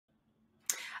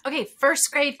Okay,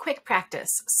 first grade quick practice.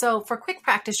 So for quick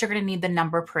practice, you're going to need the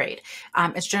number parade.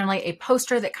 It's generally a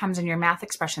poster that comes in your math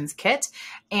expressions kit,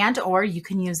 and or you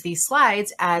can use these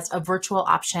slides as a virtual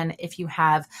option if you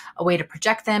have a way to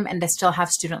project them and to still have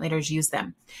student leaders use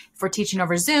them. For teaching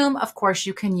over Zoom, of course,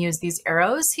 you can use these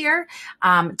arrows here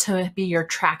to be your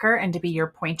tracker and to be your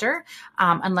pointer,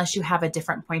 unless you have a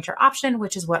different pointer option,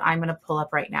 which is what I'm going to pull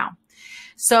up right now.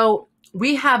 So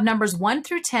we have numbers 1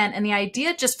 through 10, and the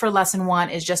idea just for lesson 1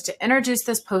 is just to introduce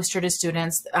this poster to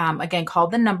students, again,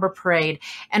 called the number parade.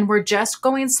 And we're just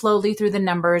going slowly through the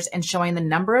numbers and showing the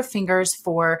number of fingers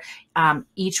for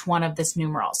each one of this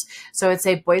numerals. So it's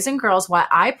a boys and girls, while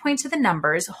I point to the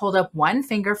numbers, hold up one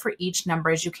finger for each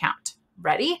number as you count.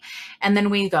 Ready? And then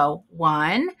we go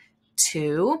 1,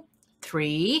 2,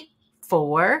 3,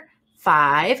 4,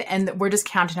 5, and we're just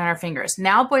counting on our fingers.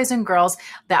 Now, boys and girls,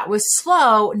 that was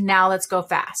slow. Now let's go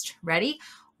fast. Ready?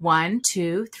 1,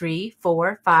 2, 3,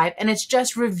 4, 5, and it's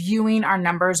just reviewing our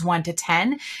numbers 1 to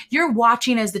 10. You're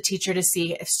watching as the teacher to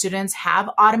see if students have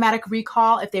automatic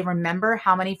recall, if they remember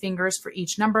how many fingers for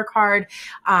each number card,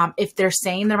 if they're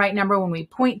saying the right number when we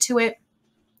point to it.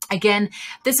 Again,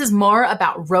 this is more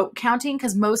about rote counting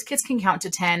because most kids can count to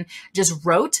 10 just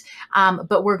rote,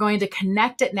 but we're going to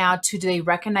connect it now to, do they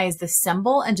recognize the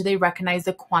symbol and do they recognize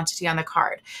the quantity on the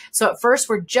card? So at first,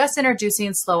 we're just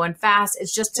introducing slow and fast.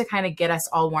 It's just to kind of get us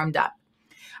all warmed up.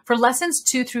 For lessons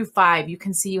 2 through 5, you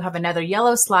can see you have another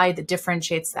yellow slide that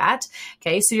differentiates that.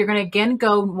 Okay, so you're going to again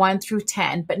go 1 through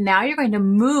 10, but now you're going to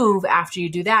move after you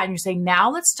do that. And you're saying, now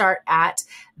let's start at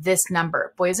this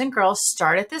number. Boys and girls,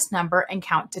 start at this number and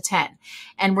count to 10.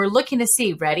 And we're looking to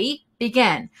see, ready,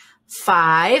 begin.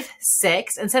 5,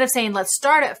 6. Instead of saying, let's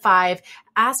start at 5,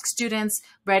 ask students,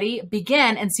 ready,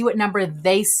 begin, and see what number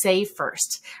they say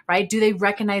first, right? Do they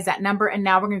recognize that number? And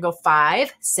now we're going to go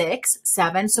 5, 6,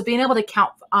 7. So being able to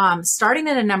count, starting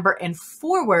at a number and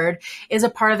forward is a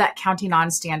part of that counting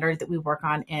on standard that we work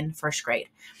on in first grade.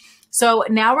 So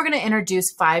now we're going to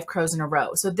introduce 5 crows in a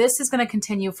row. So this is going to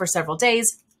continue for several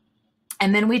days.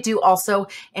 And then we do also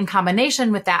in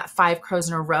combination with that 5 crows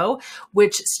in a row,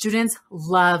 which students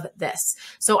love this.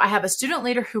 So I have a student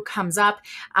leader who comes up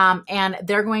and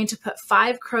they're going to put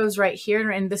 5 crows right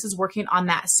here. And this is working on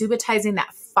that, subitizing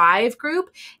that 5 group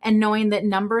and knowing that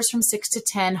numbers from 6 to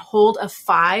 10 hold a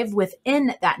 5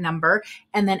 within that number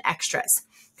and then extras.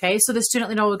 Okay, so the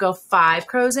student leader will go 5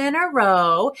 crows in a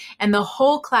row, and the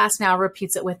whole class now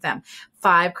repeats it with them.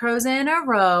 5 crows in a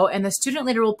row, and the student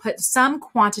leader will put some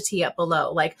quantity up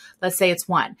below, like let's say it's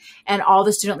 1. And all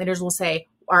the student leaders will say,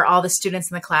 or all the students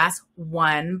in the class,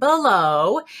 1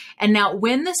 below. And now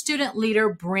when the student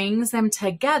leader brings them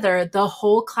together, the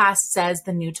whole class says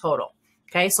the new total.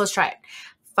 Okay, so let's try it.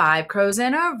 5 crows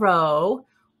in a row,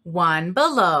 1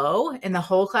 below, and the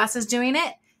whole class is doing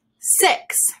it.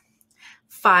 6.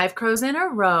 5 crows in a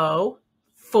row,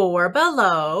 4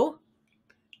 below,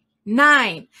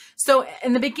 9. So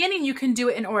in the beginning, you can do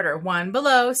it in order. 1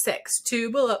 below, 6, 2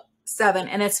 below, 7.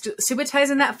 And it's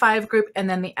subitizing that 5 group and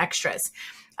then the extras.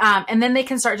 And then they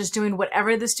can start just doing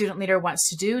whatever the student leader wants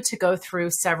to do to go through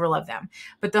several of them.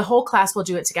 But the whole class will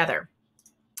do it together.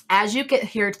 As you get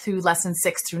here through lesson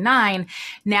 6 through 9,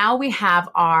 now we have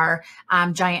our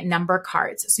giant number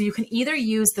cards. So you can either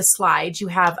use the slides. You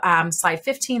have slide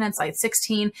 15 and slide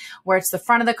 16, where it's the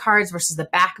front of the cards versus the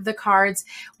back of the cards.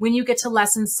 When you get to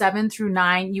lesson 7 through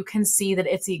 9, you can see that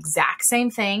it's the exact same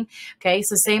thing. Okay,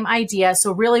 so same idea.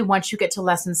 So really, once you get to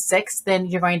lesson 6, then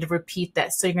you're going to repeat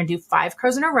this. So you're going to do 5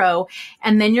 crows in a row,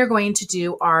 and then you're going to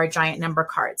do our giant number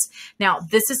cards. Now,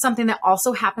 this is something that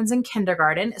also happens in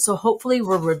kindergarten. So hopefully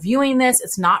we're reviewing this.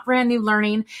 It's not brand new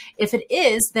learning. If it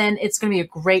is, then it's going to be a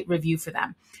great review for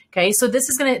them. Okay, so this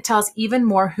is going to tell us even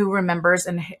more who remembers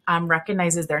and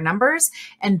recognizes their numbers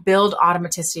and build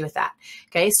automaticity with that.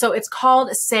 Okay, so it's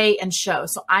called say and show.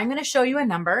 So I'm going to show you a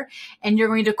number and you're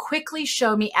going to quickly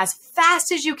show me as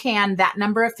fast as you can that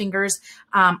number of fingers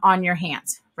on your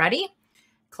hands. Ready?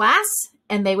 Class?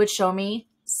 And they would show me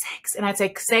 6. And I'd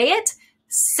say, say it.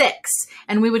 6,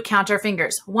 and we would count our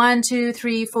fingers. 1, 2,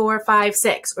 3, 4, 5,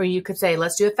 6. Or you could say,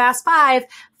 let's do it fast. 5,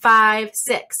 5,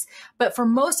 6. But for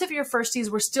most of your firsties,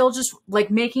 we're still just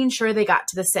like making sure they got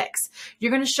to the 6.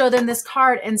 You're going to show them this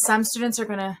card, and some students are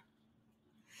going to,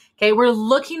 okay, we're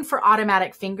looking for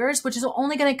automatic fingers, which is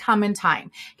only going to come in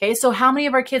time. Okay, so how many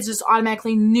of our kids just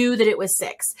automatically knew that it was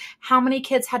 6? How many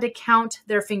kids had to count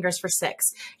their fingers for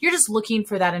 6? You're just looking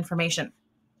for that information.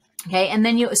 Okay, and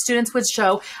then students would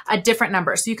show a different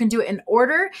number. So you can do it in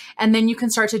order, and then you can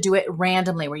start to do it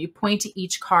randomly where you point to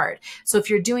each card. So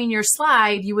if you're doing your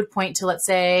slide, you would point to, let's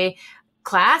say,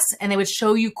 class, and they would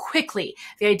show you quickly.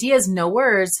 The idea is no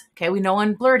words. Okay, we know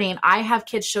on blurting, I have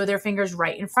kids show their fingers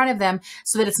right in front of them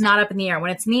so that it's not up in the air.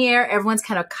 When it's in the air, everyone's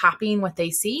kind of copying what they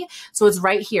see. So it's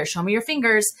right here. Show me your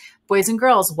fingers. Boys and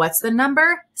girls, what's the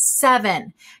number?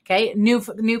 7. Okay,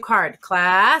 new card.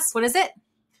 Class, what is it?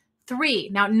 3.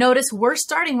 Now notice we're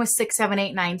starting with 6, 7,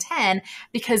 8, 9, 10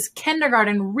 because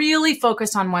kindergarten really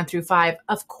focused on 1 through 5.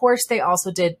 Of course, they also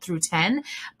did through 10,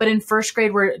 but in first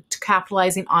grade, we're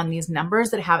capitalizing on these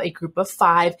numbers that have a group of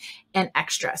 5 and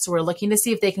extra. So we're looking to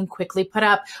see if they can quickly put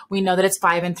up. We know that it's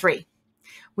 5 and 3.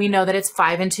 We know that it's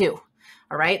 5 and 2.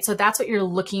 All right, so that's what you're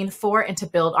looking for and to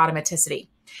build automaticity.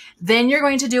 Then you're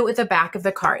going to do it with the back of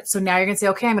the card. So now you're going to say,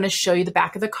 okay, I'm going to show you the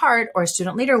back of the card, or a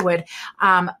student leader would.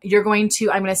 You're going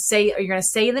to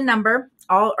say the number,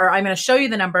 or I'm going to show you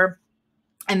the number,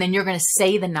 and then you're going to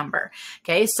say the number.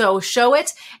 Okay, so show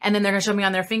it, and then they're going to show me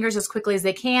on their fingers as quickly as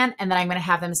they can, and then I'm going to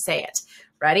have them say it.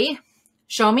 Ready?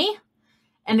 Show me.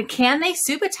 And can they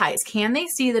subitize? Can they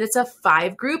see that it's a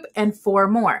 5 group and 4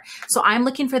 more? So I'm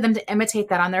looking for them to imitate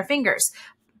that on their fingers.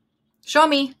 Show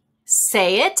me.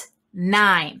 Say it.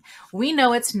 9. We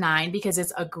know it's 9 because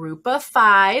it's a group of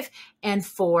 5 and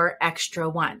 4 extra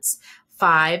ones.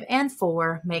 5 and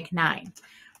 4 make 9.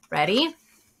 Ready?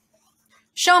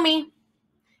 Show me.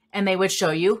 And they would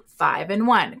show you 5 and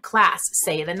 1. Class,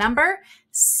 say the number.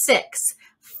 6.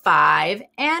 5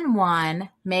 and 1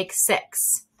 make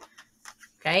 6.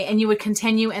 Okay, and you would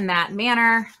continue in that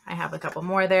manner. I have a couple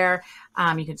more there.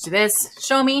 You could do this.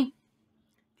 Show me.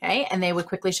 Okay, and they would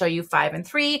quickly show you 5 and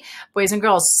 3. Boys and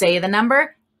girls, say the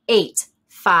number. 8.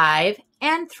 5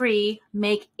 and 3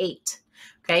 make 8.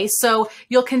 Okay, so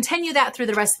you'll continue that through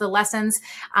the rest of the lessons.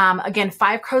 Again,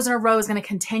 5 crows in a row is going to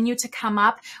continue to come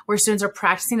up where students are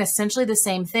practicing essentially the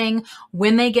same thing.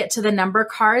 When they get to the number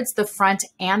cards, the front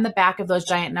and the back of those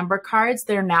giant number cards,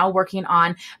 they're now working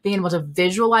on being able to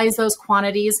visualize those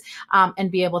quantities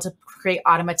and be able to create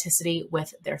automaticity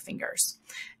with their fingers.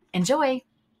 Enjoy.